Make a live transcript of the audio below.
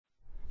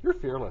You're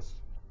fearless.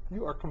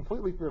 You are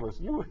completely fearless.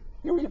 You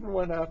even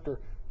went after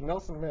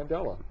Nelson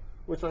Mandela,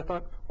 which I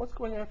thought, what's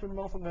going after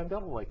Nelson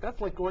Mandela like? That's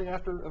like going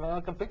after, and all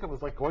I can think of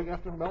is like going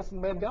after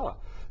Nelson Mandela.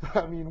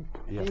 I mean,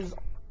 he's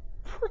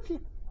pretty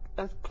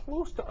as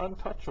close to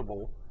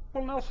untouchable.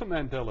 Well, Nelson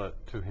Mandela,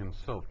 to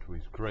himself, to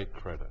his great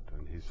credit,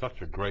 and he's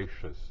such a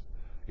gracious,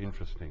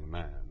 interesting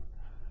man,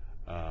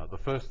 the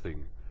first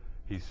thing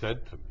he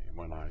said to me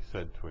when I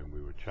said to him,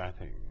 we were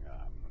chatting,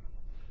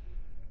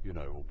 you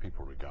know, well,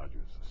 people regard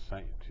you as a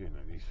saint, you know,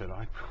 and he said,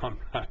 I'm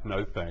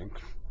no thanks,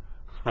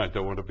 I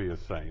don't want to be a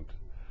saint.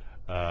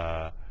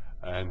 And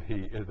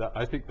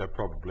I think that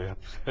probably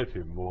upset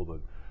him more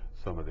than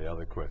some of the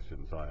other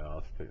questions I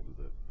asked him,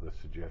 the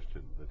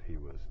suggestion that he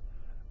was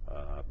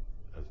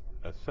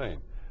a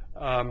saint.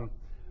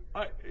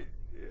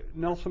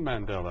 Nelson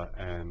Mandela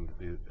and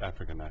the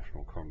African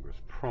National Congress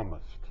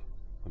promised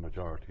the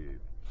majority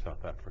of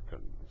South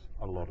Africans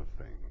a lot of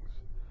things.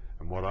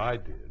 And what I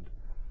did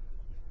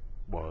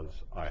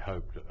was, I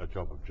hoped, a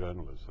job of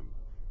journalism,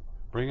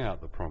 bring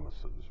out the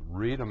promises,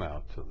 read them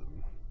out to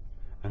them,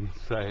 and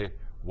say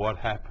what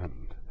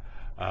happened.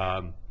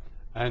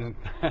 And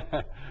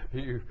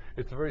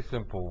it's a very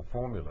simple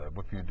formula.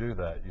 If you do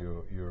that,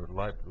 you're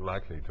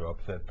likely to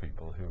upset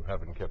people who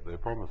haven't kept their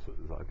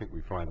promises. I think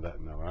we find that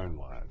in our own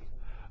lives.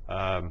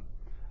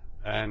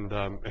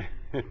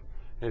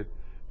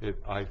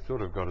 I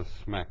sort of got a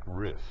smack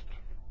wrist,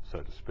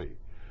 so to speak,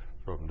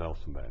 from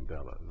Nelson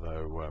Mandela,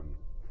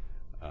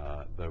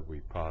 though we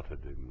parted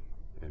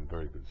in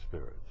very good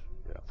spirits.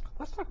 Yeah.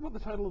 Let's talk about the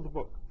title of the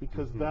book,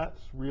 because that's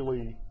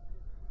really,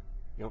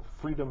 you know,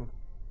 freedom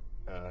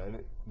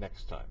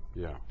next time.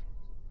 Yeah.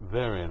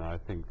 Therein, I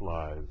think,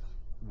 lies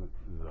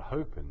the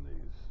hope in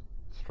these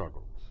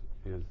struggles,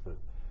 is that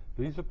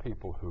these are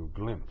people who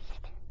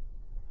glimpsed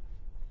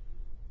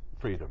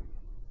freedom,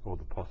 or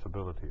the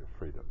possibility of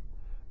freedom,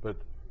 but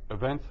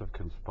events have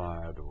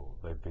conspired, or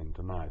they've been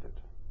denied it.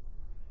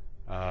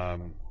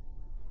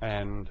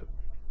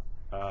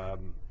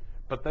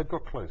 But they've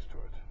got close to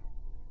it.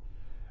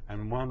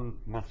 And one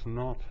must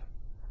not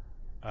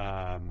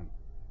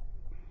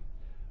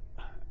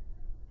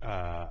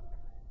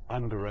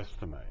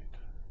underestimate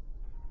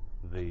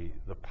the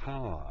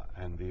power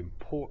and the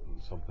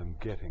importance of them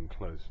getting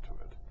close to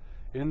it.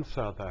 In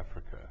South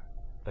Africa,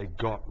 they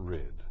got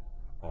rid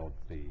of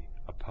the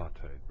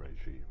apartheid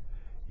regime.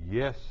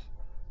 Yes,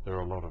 there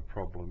are a lot of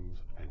problems,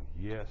 and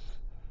yes,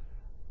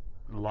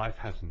 life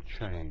hasn't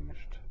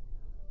changed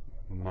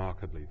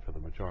markedly for the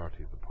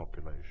majority of the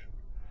population.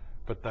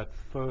 But that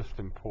first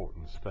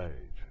important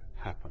stage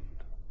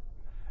happened.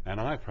 And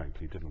I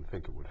frankly didn't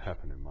think it would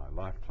happen in my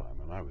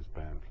lifetime, and I was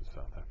banned from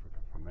South Africa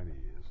for many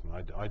years, and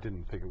I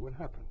didn't think it would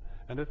happen.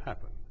 And it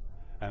happened.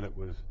 And it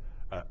was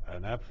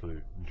an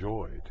absolute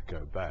joy to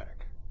go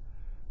back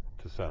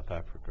to South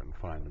Africa and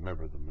find a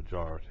member of the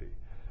majority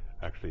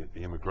actually at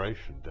the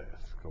immigration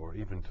desk, or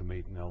even to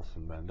meet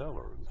Nelson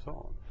Mandela and so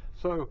on.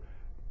 So,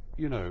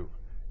 you know,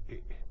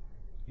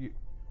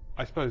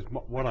 I suppose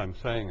what I'm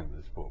saying in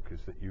this book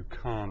is that you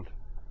can't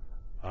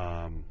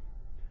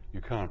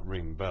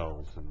ring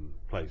bells and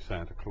play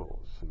Santa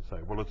Claus and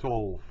say, well, it's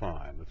all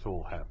fine, it's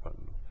all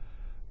happened,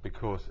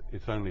 because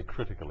it's only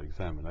critical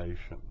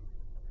examination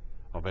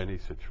of any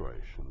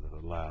situation that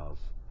allows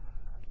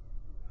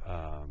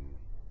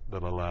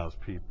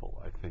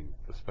people, I think,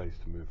 the space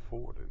to move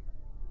forward in.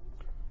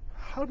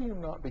 How do you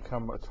not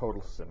become a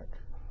total cynic?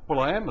 Well,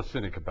 I am a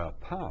cynic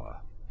about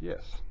power,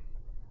 yes.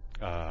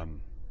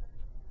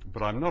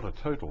 But I'm not a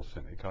total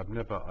cynic.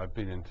 I've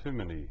been in too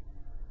many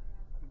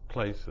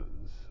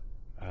places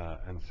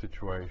and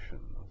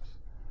situations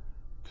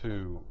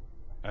to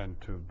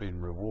have been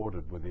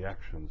rewarded with the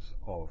actions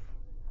of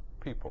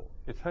people.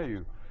 It's how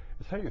you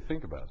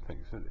think about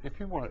things. If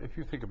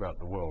you think about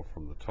the world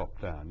from the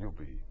top down, you'll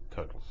be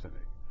total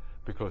cynic,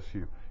 because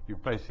you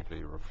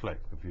basically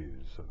reflect the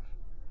views of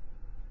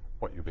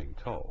what you're being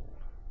told.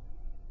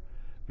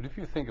 But if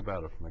you think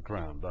about it from the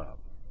ground up,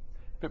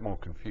 a bit more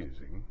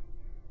confusing,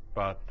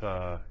 but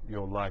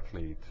you're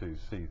likely to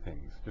see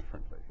things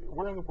differently.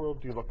 Where in the world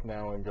do you look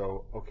now and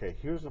go, okay,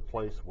 here's a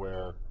place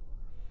where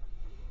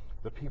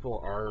the people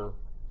are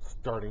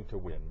starting to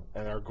win,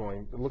 and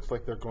it looks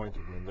like they're going to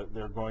win, that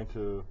they're going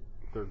to,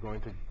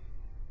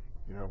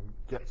 you know,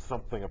 get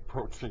something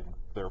approaching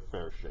their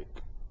fair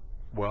shake?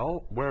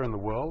 Well, where in the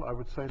world? I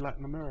would say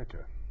Latin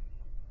America.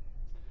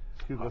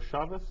 Hugo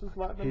Chavez is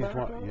Latin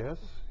America?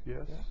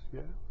 Yes.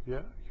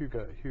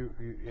 Hugo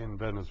in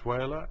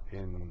Venezuela,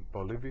 in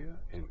Bolivia,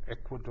 in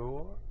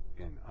Ecuador,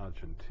 in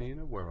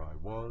Argentina, where I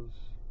was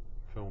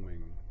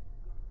filming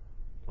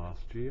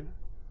last year.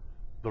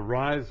 The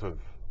rise of,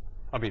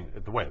 I mean,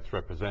 the way it's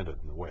represented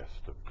in the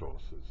West, of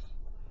course,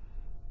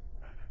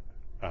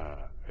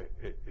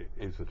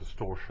 is a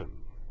distortion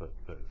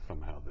that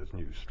somehow there's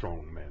new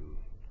strong men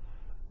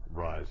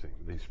rising.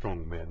 These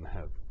strong men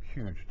have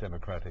huge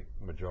democratic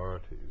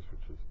majorities,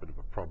 which is a bit of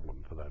a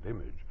problem for that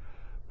image.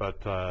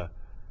 But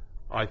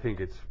I think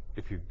it's,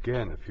 if you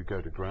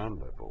go to ground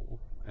level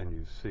and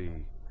you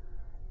see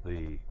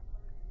the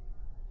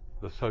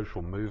the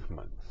social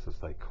movements, as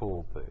they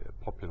called their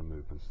popular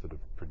movements that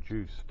have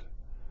produced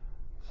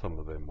some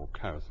of their more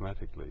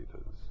charismatic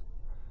leaders,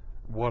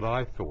 what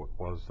I thought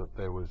was that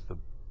there was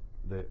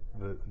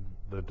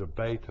the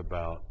debate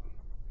about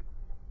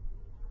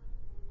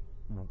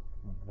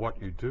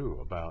what you do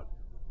about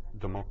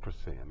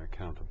democracy and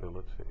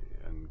accountability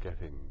and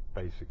getting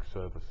basic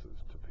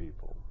services to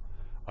people.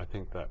 I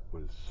think that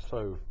was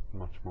so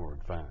much more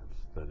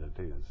advanced than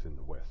it is in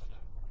the West,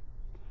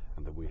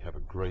 and that we have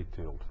a great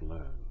deal to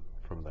learn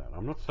from that.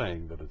 I'm not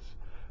saying that it's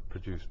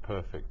produced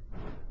perfect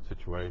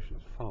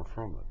situations, far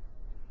from it,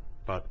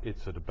 but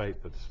it's a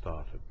debate that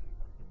started.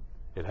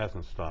 It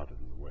hasn't started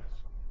in the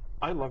West.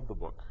 I love the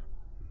book,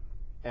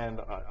 and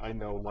I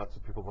know lots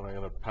of people that I'm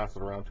going to pass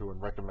it around to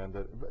and recommend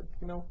it. But,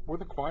 you know, we're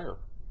the choir.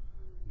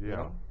 Yeah. You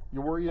know?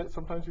 You worry that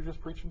sometimes you're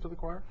just preaching to the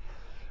choir?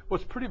 Well,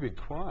 it's a pretty big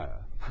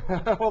choir.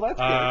 Well, that's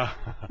good.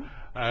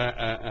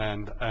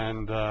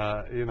 And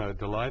you know,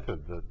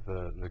 delighted that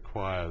the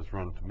choirs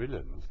run to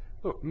millions.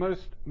 Look,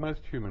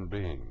 most human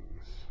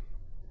beings,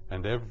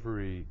 and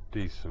every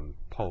decent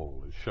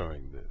poll is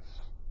showing this,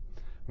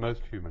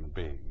 most human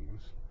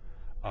beings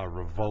are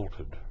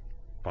revolted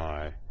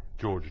by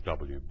George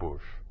W.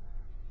 Bush,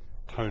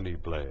 Tony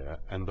Blair,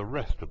 and the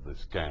rest of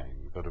this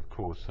gang that have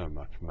caused so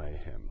much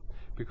mayhem,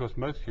 because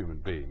most human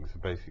beings are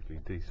basically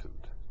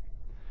decent.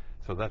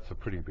 So that's a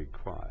pretty big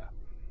choir.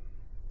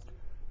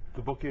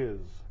 The book is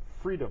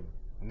Freedom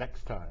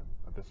Next Time.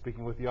 I've been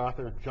speaking with the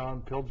author,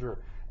 John Pilger,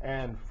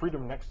 and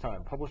Freedom Next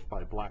Time, published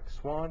by Black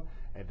Swan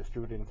and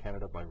distributed in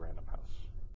Canada by Random House.